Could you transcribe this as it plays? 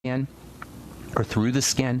skin or through the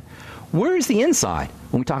skin. Where is the inside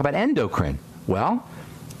when we talk about endocrine? Well,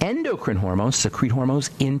 endocrine hormones secrete hormones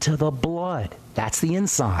into the blood. That's the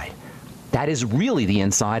inside. That is really the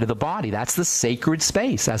inside of the body. That's the sacred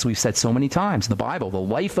space, as we've said so many times in the Bible. The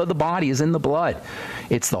life of the body is in the blood.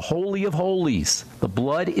 It's the holy of holies. The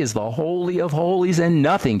blood is the holy of holies, and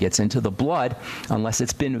nothing gets into the blood unless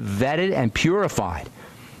it's been vetted and purified.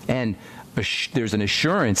 And there's an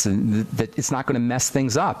assurance that it's not going to mess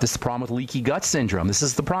things up. This is the problem with leaky gut syndrome. This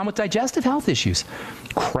is the problem with digestive health issues.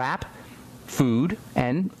 Crap food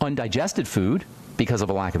and undigested food, because of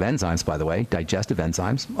a lack of enzymes, by the way, digestive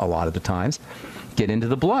enzymes, a lot of the times, get into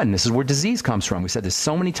the blood. And this is where disease comes from. We said this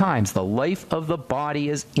so many times. The life of the body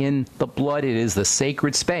is in the blood. It is the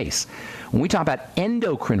sacred space. When we talk about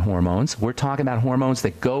endocrine hormones, we're talking about hormones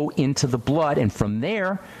that go into the blood. And from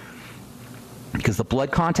there, because the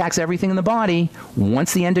blood contacts everything in the body,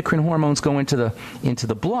 once the endocrine hormones go into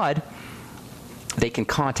the blood, they can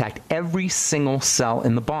contact every single cell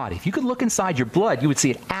in the body. If you could look inside your blood, you would see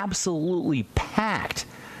it absolutely packed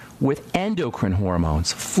with endocrine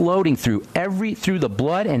hormones floating through the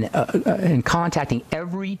blood and contacting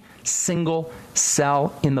every single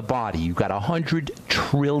cell in the body. You've got 100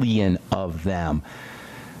 trillion of them.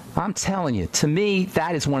 I'm telling you, to me,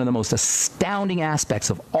 that is one of the most astounding aspects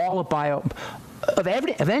of all of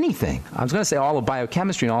anything. I was going to say all of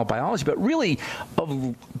biochemistry and all of biology, but really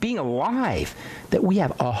of being alive, that we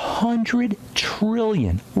have 100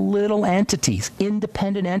 trillion little entities,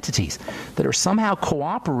 independent entities, that are somehow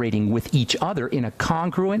cooperating with each other in a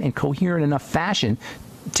congruent and coherent enough fashion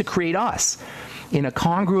to create us, in a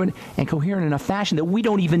congruent and coherent enough fashion that we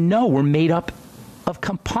don't even know we're made up of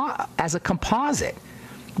as a composite.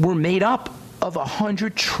 We're made up of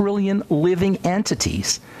 100 trillion living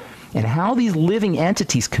entities. And how these living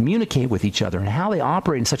entities communicate with each other and how they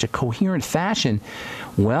operate in such a coherent fashion,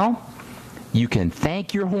 well, you can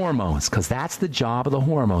thank your hormones, because that's the job of the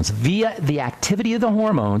hormones. Via the activity of the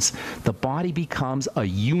hormones, the body becomes a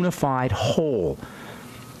unified whole.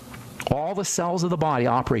 All the cells of the body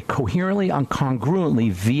operate coherently and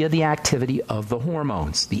congruently via the activity of the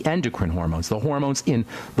hormones, the endocrine hormones, the hormones in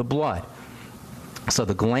the blood. So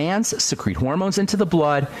the glands secrete hormones into the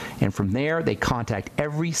blood, and from there they contact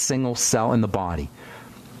every single cell in the body.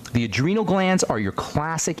 The adrenal glands are your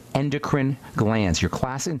classic endocrine glands, your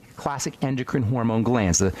classic endocrine hormone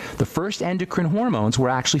glands. The first endocrine hormones were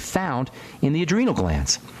actually found in the adrenal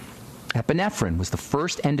glands. Epinephrine was the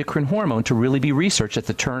first endocrine hormone to really be researched at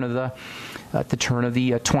the turn of the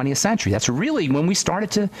 20th century. That's really when we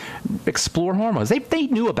started to explore hormones. They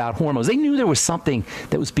knew about hormones. They knew there was something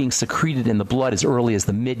that was being secreted in the blood as early as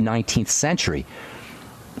the mid-19th century.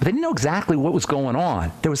 But they didn't know exactly what was going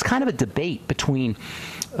on. There was kind of a debate between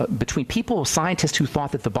people, scientists who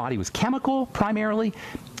thought that the body was chemical primarily,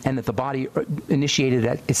 and that the body initiated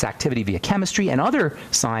its activity via chemistry, and other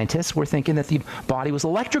scientists were thinking that the body was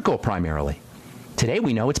electrical primarily. Today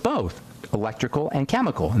we know it's both, electrical and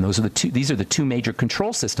chemical, and these are the two major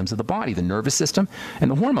control systems of the body, the nervous system and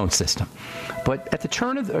the hormone system. But at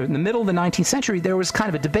in the middle of the 19th century, there was kind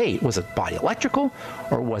of a debate. Was it body electrical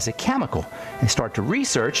or was it chemical? And start to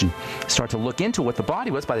research and start to look into what the body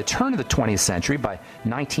was. By the turn of the 20th century, by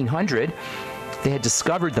 1900, they had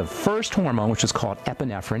discovered the first hormone, which was called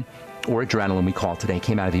epinephrine, or adrenaline we call it today,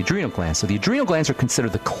 came out of the adrenal glands. So the adrenal glands are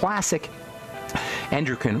considered the classic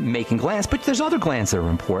endocrine-making glands, but there's other glands that are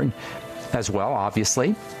important as well,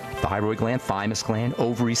 obviously. The thyroid gland, thymus gland,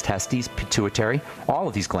 ovaries, testes, pituitary, all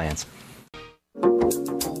of these glands.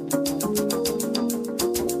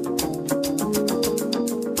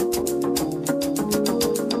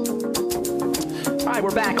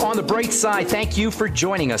 We're back on the bright side. Thank you for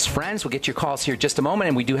joining us, friends. We'll get your calls here in just a moment,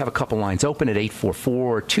 and we do have a couple lines open at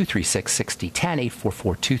 844-236-6010,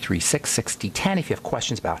 844-236-6010. If you have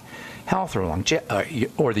questions about health or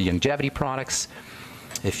the longevity products,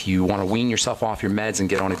 if you want to wean yourself off your meds and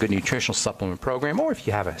get on a good nutritional supplement program, or if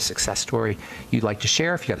you have a success story you'd like to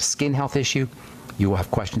share, if you got a skin health issue, you will have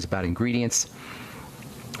questions about ingredients,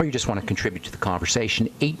 or you just want to contribute to the conversation,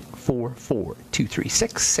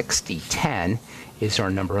 844-236-6010 is our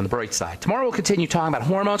number on the bright side. Tomorrow we'll continue talking about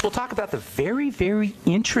hormones. We'll talk about the very, very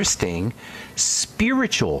interesting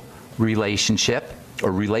spiritual relationship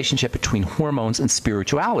between hormones and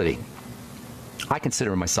spirituality. I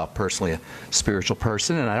consider myself personally a spiritual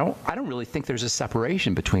person, and I don't really think there's a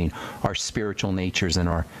separation between our spiritual natures and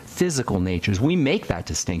our physical natures. We make that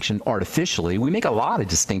distinction artificially. We make a lot of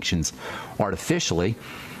distinctions artificially.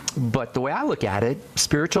 But the way I look at it,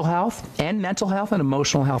 spiritual health and mental health and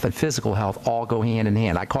emotional health and physical health all go hand in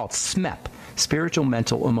hand. I call it SMEP, spiritual,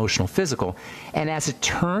 mental, emotional, physical. And as it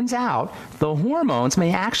turns out, the hormones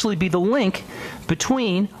may actually be the link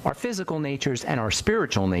between our physical natures and our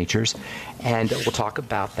spiritual natures. And we'll talk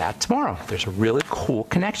about that tomorrow. There's a really cool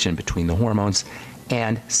connection between the hormones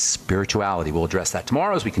and spirituality. We'll address that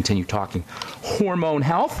tomorrow as we continue talking hormone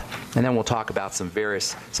health. And then we'll talk about some of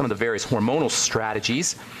the various hormonal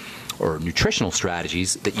strategies or nutritional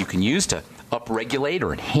strategies that you can use to upregulate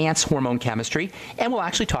or enhance hormone chemistry. And we'll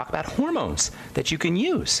actually talk about hormones that you can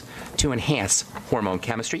use to enhance hormone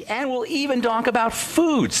chemistry. And we'll even talk about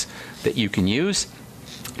foods that you can use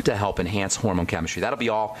to help enhance hormone chemistry. That'll be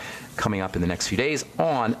all coming up in the next few days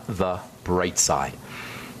on The Bright Side.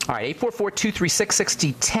 All right,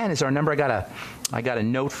 844-236-6010 is our number. I got a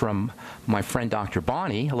note from my friend Dr.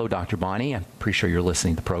 Bonnie. Hello, Dr. Bonnie. I'm pretty sure you're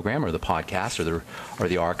listening to the program or the podcast or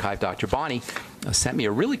the archive. Dr. Bonnie sent me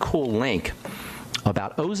a really cool link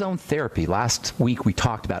about ozone therapy. Last week we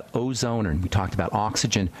talked about ozone and we talked about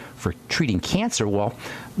oxygen for treating cancer. Well,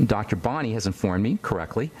 Dr. Bonnie has informed me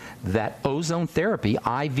correctly that ozone therapy,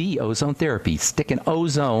 IV ozone therapy, sticking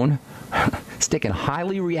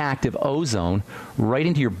highly reactive ozone right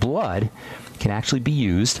into your blood can actually be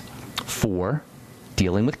used for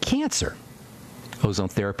dealing with cancer. Ozone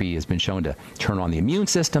therapy has been shown to turn on the immune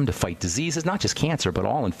system, to fight diseases, not just cancer, but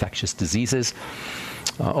all infectious diseases.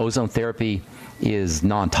 Ozone therapy is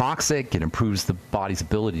non-toxic. It improves the body's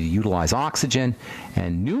ability to utilize oxygen.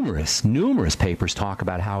 And numerous papers talk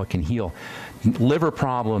about how it can heal liver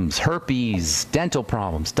problems, herpes, dental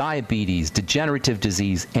problems, diabetes, degenerative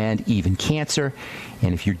disease, and even cancer.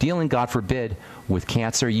 And if you're dealing, God forbid, with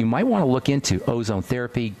cancer, you might want to look into ozone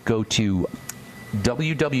therapy. Go to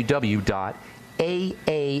www.AAOT.us,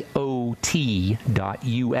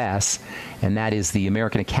 and that is the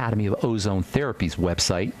American Academy of Ozone Therapy's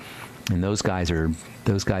website. And those guys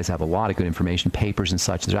have a lot of good information, papers and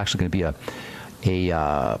such. There's actually going to be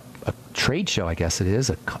a trade show, I guess it is.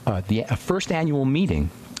 The first annual meeting,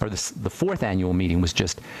 or the fourth annual meeting was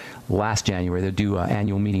just last January. They do an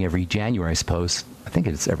annual meeting every January, I suppose. I think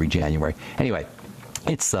it's every January. Anyway,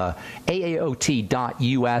 it's AAOT.us,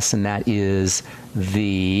 and that is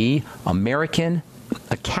the American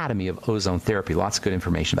Academy of Ozone Therapy. Lots of good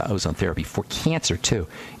information about ozone therapy for cancer, too,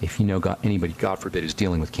 if you know anybody, God forbid, who's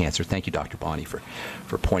dealing with cancer. Thank you, Dr. Bonnie, for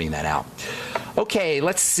pointing that out. Okay,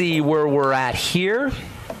 let's see where we're at here.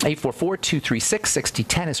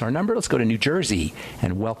 844-236-6010 is our number. Let's go to New Jersey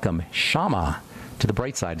and welcome Shama to the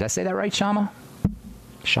bright side. Did I say that right, Shama?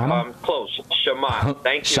 Shama? Close. Shama.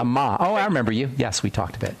 Thank you. Shama. Oh, I remember you. Yes, we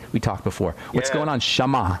talked a bit. We talked before. What's going on,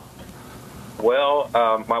 Shama? Well,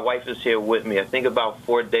 my wife is here with me. I think about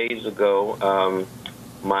 4 days ago,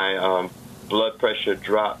 my blood pressure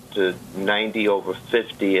dropped to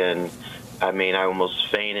 90/50, and I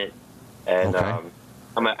almost fainted. And okay.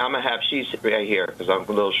 I'm gonna have, she's right here because I'm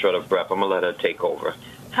a little short of breath. I'm gonna let her take over.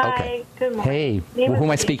 Hi. Okay. Good morning. Hey, who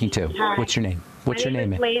am I speaking to? Hi. What's your name? What's your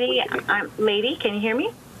name? Lady. I'm Lady. Can you hear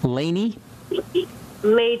me? Laney? Lady.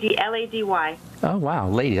 Lady. Oh, wow.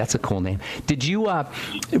 Lady, that's a cool name. Did you, were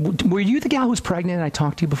you the gal who was pregnant and I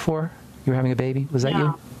talked to you before? You were having a baby? Was that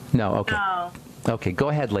you? No, okay. No. Okay, go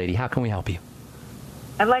ahead, lady. How can we help you?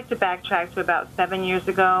 I'd like to backtrack to about 7 years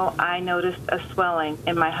ago. I noticed a swelling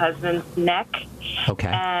in my husband's neck. Okay.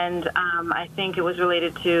 And I think it was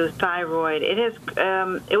related to thyroid. It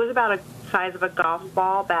was about the size of a golf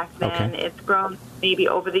ball back then. Okay. It's grown maybe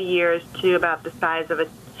over the years to about the size of a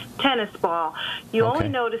tennis ball. You only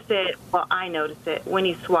notice it, well, I notice it when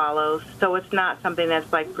he swallows, so it's not something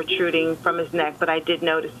that's like protruding from his neck, but I did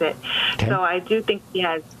notice it. Okay. So I do think he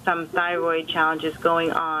has some thyroid challenges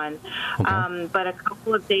going on. Okay. But a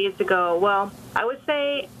couple of days ago, well, I would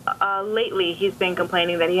say lately he's been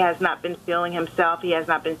complaining that he has not been feeling himself. He has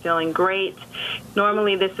not been feeling great.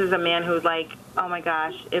 Normally this is a man who's like, oh my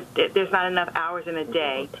gosh, if there's not enough hours in a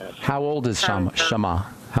day. How old is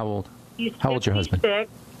Shama? How old? How old's your husband?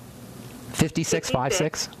 56,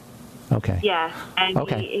 56? Okay. Yes, and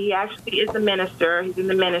he actually is a minister. He's in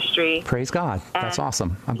the ministry. Praise God. That's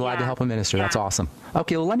awesome. I'm glad to help a minister. That's awesome.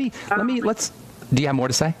 Okay, well, let's, do you have more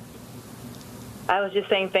to say? I was just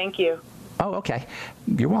saying thank you. Oh, okay.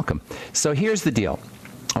 You're welcome. So here's the deal.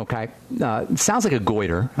 Okay. It sounds like a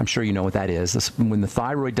goiter. I'm sure you know what that is. When the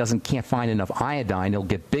thyroid can't find enough iodine, it'll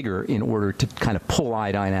get bigger in order to kind of pull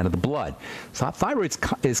iodine out of the blood. So thyroid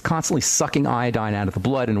is constantly sucking iodine out of the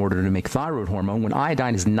blood in order to make thyroid hormone. When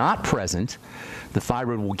iodine is not present, the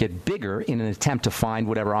thyroid will get bigger in an attempt to find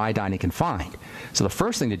whatever iodine it can find. So the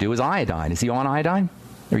first thing to do is iodine. Is he on iodine?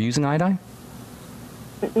 Or using iodine?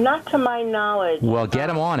 Not to my knowledge. Well, get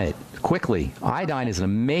him on it quickly. Iodine is an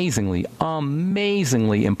amazingly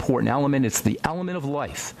important element. It's the element of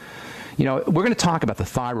life. You know, we're going to talk about the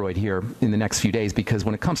thyroid here in the next few days because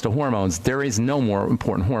when it comes to hormones, there is no more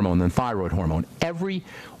important hormone than thyroid hormone. Every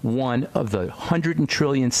one of the 100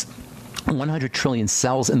 trillion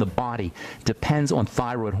cells in the body depends on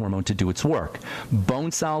thyroid hormone to do its work.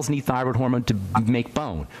 Bone cells need thyroid hormone to make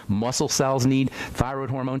bone. Muscle cells need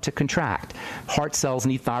thyroid hormone to contract. Heart cells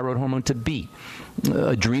need thyroid hormone to beat.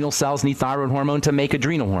 Adrenal cells need thyroid hormone to make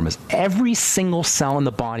adrenal hormones. Every single cell in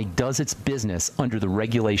the body does its business under the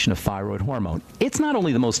regulation of thyroid hormone. It's not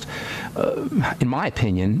only the most, in my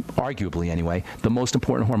opinion, arguably anyway, the most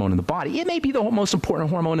important hormone in the body. It may be the most important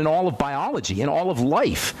hormone in all of biology, in all of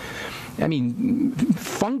life. I mean,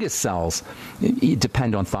 fungus cells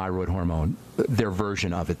depend on thyroid hormone, their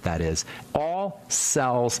version of it, that is. All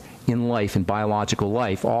cells in life, in biological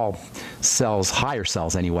life, all cells, higher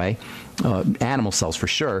cells anyway, animal cells for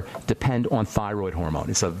sure, depend on thyroid hormone.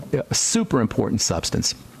 It's a super important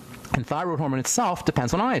substance. And thyroid hormone itself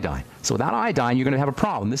depends on iodine. So without iodine, you're going to have a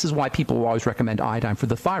problem. This is why people will always recommend iodine for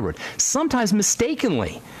the thyroid. Sometimes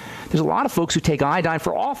mistakenly. There's a lot of folks who take iodine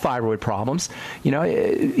for all thyroid problems. You know,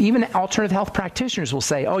 even alternative health practitioners will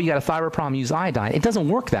say, oh, you got a thyroid problem, use iodine. It doesn't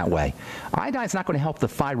work that way. Iodine is not going to help the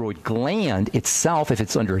thyroid gland itself if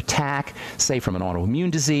it's under attack, say from an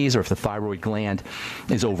autoimmune disease, or if the thyroid gland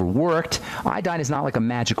is overworked. Iodine is not like a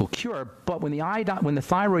magical cure, but when the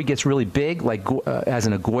thyroid gets really big, like as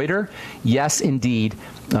in a goiter, yes, indeed,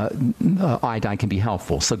 iodine can be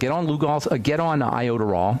helpful. So get on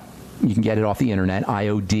iodoral. You can get it off the internet,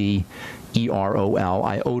 IODEROL,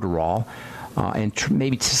 iodoral, and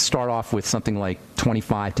maybe to start off with something like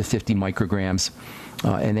 25 to 50 micrograms,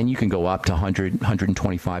 and then you can go up to 100,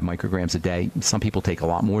 125 micrograms a day. Some people take a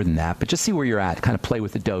lot more than that, but just see where you're at, kind of play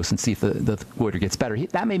with the dose and see if the goiter gets better.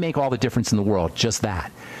 That may make all the difference in the world, just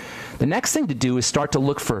that. The next thing to do is start to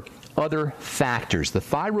look for other factors. The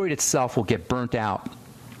thyroid itself will get burnt out,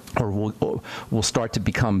 or will start to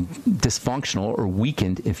become dysfunctional or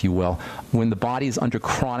weakened, if you will, when the body is under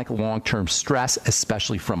chronic long-term stress,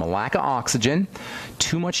 especially from a lack of oxygen,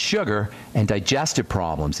 too much sugar, and digestive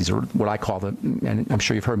problems. These are what I call and I'm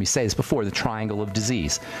sure you've heard me say this before, the triangle of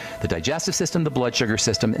disease. The digestive system, the blood sugar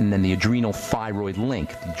system, and then the adrenal thyroid link,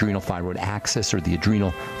 the adrenal thyroid axis, or the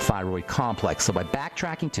adrenal thyroid complex. So by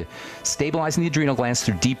backtracking to stabilizing the adrenal glands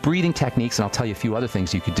through deep breathing techniques, and I'll tell you a few other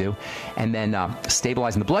things you could do, and then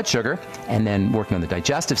stabilizing the blood sugar, and then working on the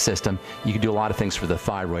digestive system, you can do a lot of things for the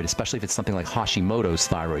thyroid, especially if it's something like Hashimoto's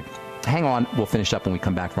thyroid. Hang on, we'll finish up when we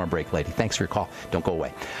come back from our break, lady. Thanks for your call. Don't go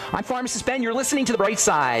away. I'm Pharmacist Ben. You're listening to The Bright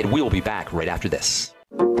Side. We'll be back right after this.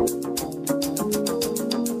 All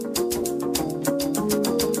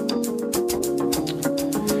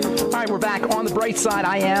right, we're back on The Bright Side.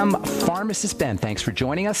 I am Pharmacist Ben. Thanks for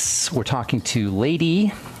joining us. We're talking to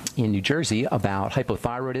Lady in New Jersey about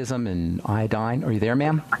hypothyroidism and iodine. Are you there,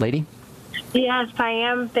 ma'am? Lady? Yes, I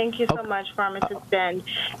am. Thank you so much, Pharmacist Ben.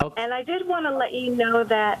 And I did want to let you know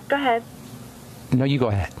that... Go ahead. No, you go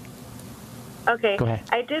ahead. Okay. Go ahead.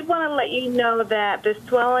 I did want to let you know that the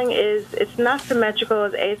swelling it's not symmetrical,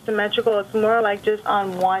 it's asymmetrical. It's more like just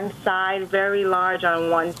on one side, very large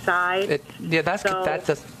on one side.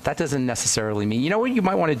 That doesn't necessarily mean. You know what you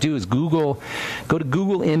might want to do is go to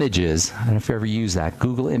Google Images. I don't know if you ever use that.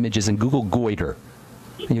 Google Images and Google goiter.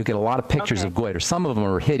 And you'll get a lot of pictures of goiter. Some of them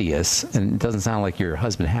are hideous, and it doesn't sound like your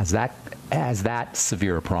husband has that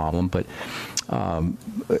severe a problem, but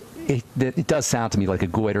it does sound to me like a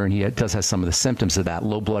goiter, and he does have some of the symptoms of that.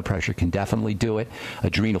 Low blood pressure can definitely do it.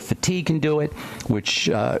 Adrenal fatigue can do it, which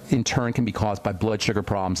in turn can be caused by blood sugar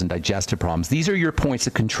problems and digestive problems. These are your points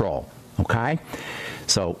of control, okay?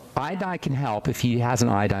 So iodine can help if he has an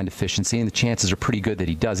iodine deficiency, and the chances are pretty good that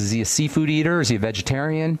he does. Is he a seafood eater? Is he a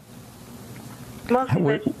vegetarian? Mostly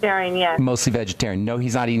vegetarian, yes. Mostly vegetarian. No,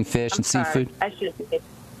 he's not eating fish and seafood? I should say.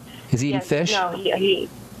 Is he eating fish? No, he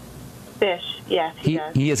eats fish. Yes, he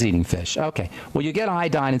does. He is eating fish. Okay. Well, you get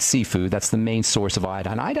iodine in seafood. That's the main source of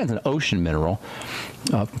iodine. Iodine is an ocean mineral,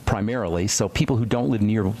 primarily. So people who don't live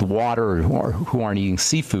near the water or who aren't eating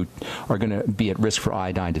seafood are going to be at risk for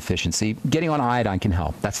iodine deficiency. Getting on iodine can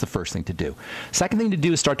help. That's the first thing to do. Second thing to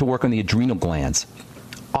do is start to work on the adrenal glands.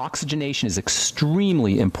 Oxygenation is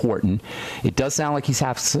extremely important. It does sound like he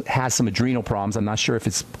has some adrenal problems. I'm not sure if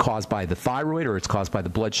it's caused by the thyroid or it's caused by the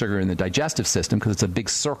blood sugar in the digestive system, because it's a big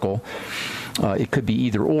circle. It could be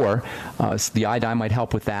either or. So the iodine might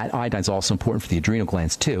help with that. Iodine is also important for the adrenal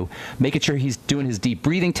glands too. Making sure he's doing his deep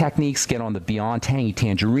breathing techniques, get on the Beyond Tangy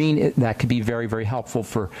Tangerine. That could be very, very helpful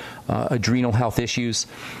for adrenal health issues.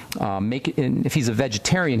 And if he's a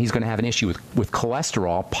vegetarian, he's going to have an issue with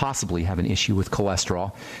cholesterol, possibly have an issue with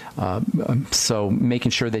cholesterol. So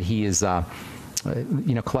making sure that he is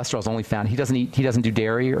cholesterol is only found. He doesn't do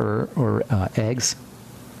dairy or eggs.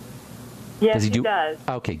 Yes, Does he does.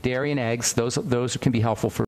 Okay, dairy and eggs. Those can be helpful for